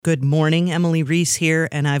Good morning, Emily Reese here,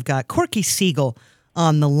 and I've got Corky Siegel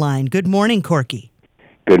on the line. Good morning, Corky.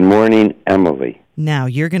 Good morning, Emily. Now,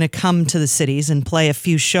 you're going to come to the cities and play a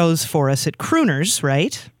few shows for us at Crooners,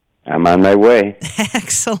 right? I'm on my way.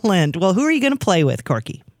 Excellent. Well, who are you going to play with,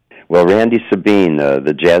 Corky? Well, Randy Sabine,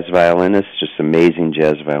 the jazz violinist, just amazing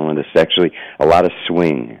jazz violinist. Actually, a lot of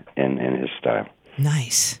swing in his style.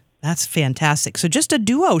 Nice. That's fantastic. So just a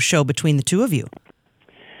duo show between the two of you.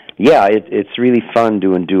 Yeah, it's really fun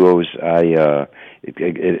doing duos.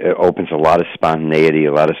 It opens a lot of spontaneity,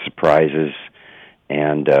 a lot of surprises,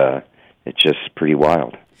 and it's just pretty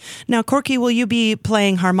wild. Now, Corky, will you be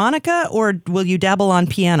playing harmonica, or will you dabble on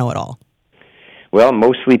piano at all? Well,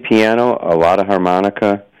 mostly piano, a lot of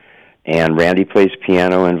harmonica, and Randy plays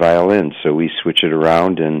piano and violin, so we switch it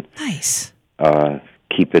around and nice.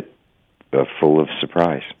 Keep it full of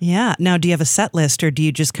surprise. Yeah. Now, do you have a set list, or do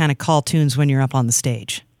you just kind of call tunes when you're up on the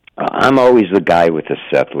stage? I'm always the guy with the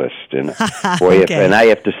set list, and boy, okay. and I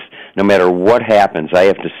have to. No matter what happens, I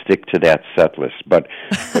have to stick to that set list. But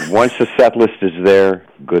once the set list is there,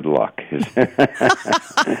 good luck.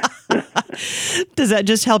 Does that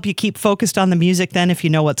just help you keep focused on the music then, if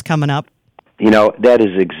you know what's coming up? You know, that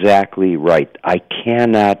is exactly right. I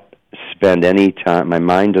cannot spend any time. My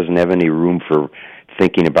mind doesn't have any room for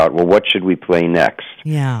thinking about, well, what should we play next?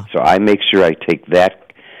 Yeah. So I make sure I take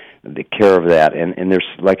the care of that, and there's,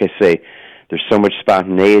 like I say, there's so much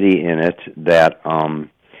spontaneity in it that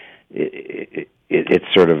it's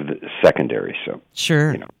sort of secondary. So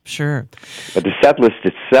sure, you know. Sure. But the set list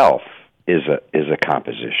itself is a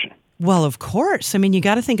composition. Well, of course. I mean, you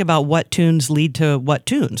got to think about what tunes lead to what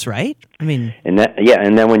tunes, right? I mean, and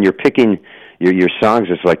then when you're picking your songs,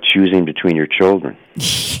 it's like choosing between your children.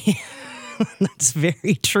 That's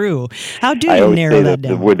very true. How do you narrow that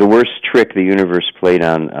down? The worst trick the universe played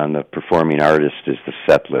on the performing artist is the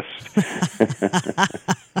set list.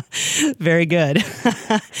 Very good.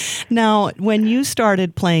 Now, when you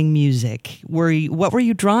started playing music, what were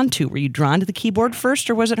you drawn to? Were you drawn to the keyboard first,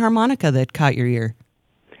 or was it harmonica that caught your ear?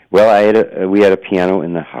 Well, we had a piano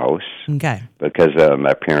in the house. Okay. Because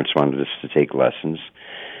my parents wanted us to take lessons,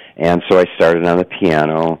 and so I started on the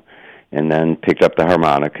piano. And then picked up the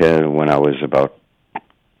harmonica when I was about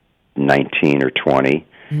 19 or 20,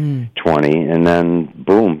 and then,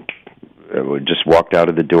 boom, just walked out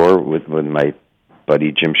of the door with my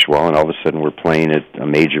buddy Jim Schwall, and all of a sudden we're playing at a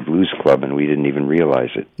major blues club, and we didn't even realize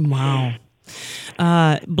it. Wow.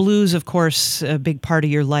 Blues, of course, a big part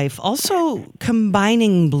of your life. Also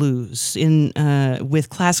combining blues with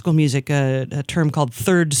classical music, a term called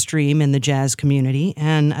third stream in the jazz community.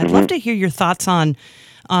 And I'd love to hear your thoughts on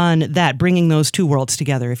that, bringing those two worlds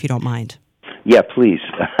together, if you don't mind. Yeah, please.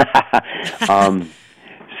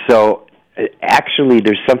 So, actually,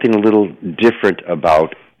 there's something a little different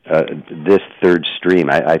about this third stream.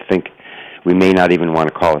 I think we may not even want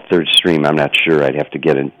to call it third stream. I'm not sure. I'd have to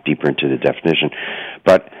get deeper into the definition.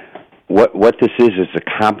 But what this is a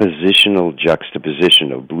compositional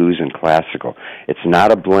juxtaposition of blues and classical. It's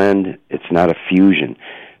not a blend. It's not a fusion.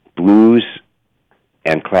 Blues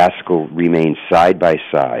and classical remain side by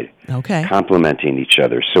side, okay, complementing each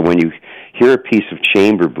other. So when you hear a piece of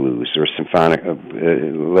chamber blues or symphonic,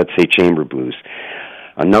 let's say chamber blues,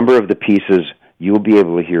 a number of the pieces you'll be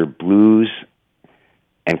able to hear blues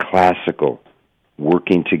and classical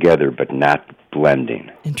working together but not blending.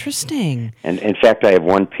 Interesting. And in fact, I have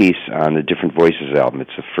one piece on the Different Voices album. It's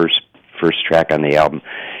the first track on the album.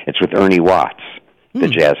 It's with Ernie Watts, the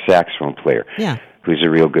jazz saxophone player. Yeah. Who's a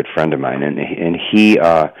real good friend of mine, and he.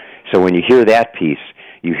 So when you hear that piece,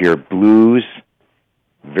 you hear blues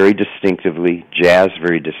very distinctively, jazz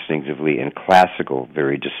very distinctively, and classical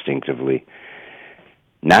very distinctively.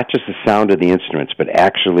 Not just the sound of the instruments, but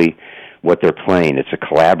actually what they're playing. It's a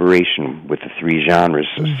collaboration with the three genres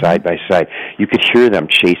side by side. You could hear them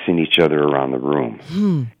chasing each other around the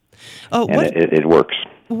room. Oh, and it works.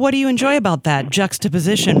 What do you enjoy about that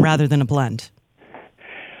juxtaposition rather than a blend?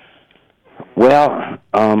 Well,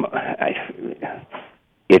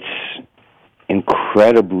 it's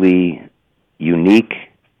incredibly unique,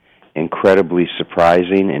 incredibly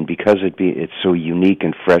surprising, and because it's so unique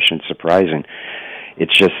and fresh and surprising, it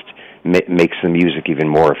just makes the music even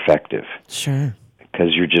more effective. Sure.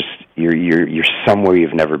 Because you're somewhere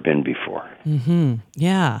you've never been before. Mm-hmm.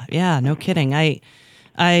 Yeah, no kidding. I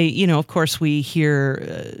of course we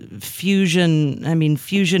hear fusion. I mean,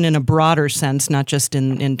 fusion in a broader sense, not just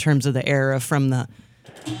in terms of the era from the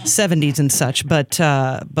 70s and such, but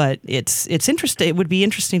it's interesting. It would be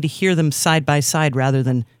interesting to hear them side by side rather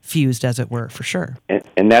than fused, as it were, for sure.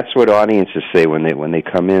 And that's what audiences say when they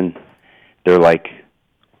come in. They're like,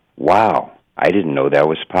 "Wow, I didn't know that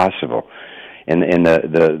was possible." And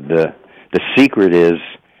the secret is,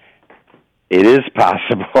 it is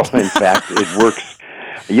possible. In fact, it works.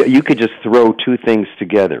 You could just throw two things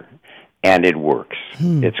together, and it works.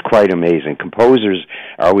 It's quite amazing. Composers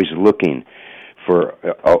are always looking for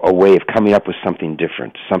a way of coming up with something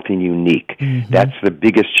different, something unique. That's the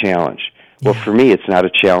biggest challenge. Well, for me, it's not a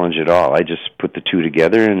challenge at all. I just put the two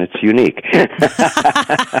together, and it's unique.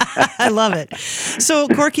 I love it. So,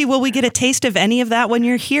 Corky, will we get a taste of any of that when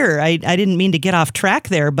you're here? I didn't mean to get off track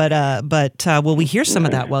there, but will we hear some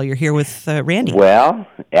of that while you're here with Randy? Well,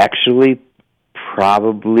 actually,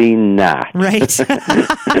 probably not. Right.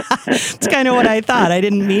 That's kind of what I thought. I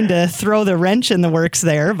didn't mean to throw the wrench in the works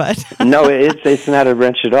there, but no, it's not a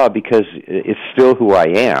wrench at all, because it's still who I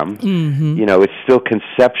am. You know, it's still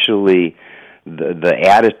conceptually the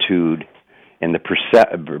attitude and the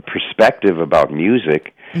perspective about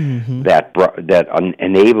music that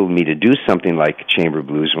enabled me to do something like Chamber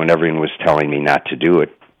Blues when everyone was telling me not to do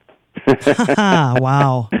it.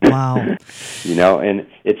 Wow. You know, and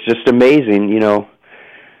it's just amazing, you know,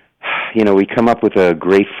 we come up with a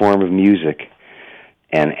great form of music,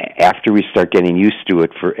 and after we start getting used to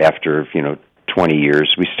it after 20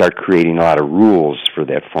 years, we start creating a lot of rules for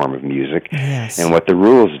that form of music. Yes. And what the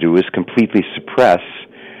rules do is completely suppress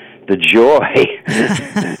the joy.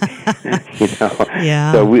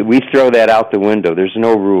 Yeah. So we throw that out the window. There's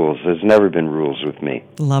no rules. There's never been rules with me.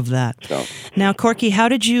 Love that. So. Now, Corky, how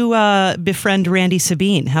did you befriend Randy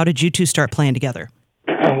Sabine? How did you two start playing together?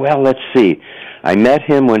 Well, let's see. I met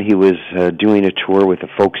him when he was doing a tour with a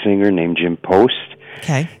folk singer named Jim Post.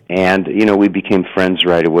 Okay. And, we became friends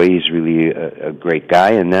right away. He's really a great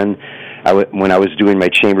guy. And then when I was doing my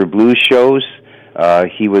Chamber Blues shows,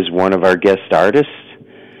 he was one of our guest artists.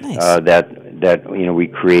 Nice. That we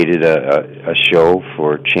created a show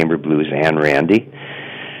for Chamber Blues and Randy.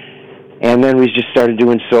 And then we just started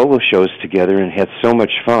doing solo shows together and had so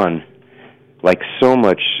much fun, like so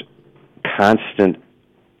much constant,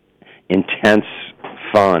 intense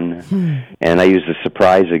fun. And I used the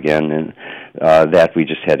surprise again, and that we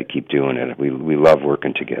just had to keep doing it. We love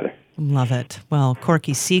working together. Love it. Well,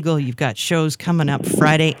 Corky Siegel, you've got shows coming up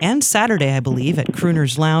Friday and Saturday, I believe, at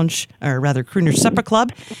Crooner's Lounge, or rather Crooner's Supper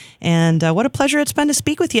Club. And what a pleasure it's been to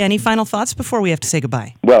speak with you. Any final thoughts before we have to say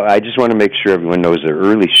goodbye? Well, I just want to make sure everyone knows the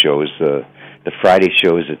early shows. The Friday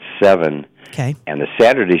show is at 7, okay, and the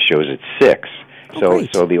Saturday show is at 6.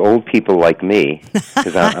 So the old people like me,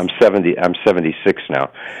 because I'm 76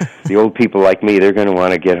 now. The old people like me, they're going to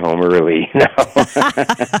want to get home early now.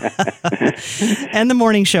 And the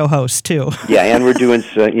morning show host too. Yeah, and we're doing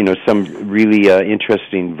some really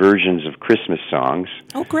interesting versions of Christmas songs.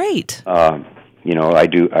 Oh, great! I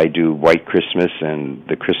do White Christmas and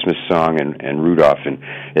the Christmas song and Rudolph, and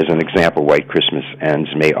as an example, White Christmas ends,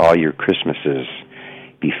 "May all your Christmases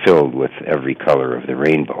be filled with every color of the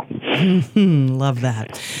rainbow." Love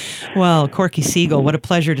that. Well, Corky Siegel, what a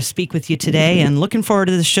pleasure to speak with you today, and looking forward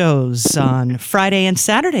to the shows on Friday and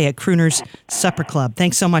Saturday at Crooner's Supper Club.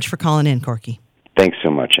 Thanks so much for calling in, Corky. Thanks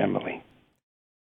so much, Emily.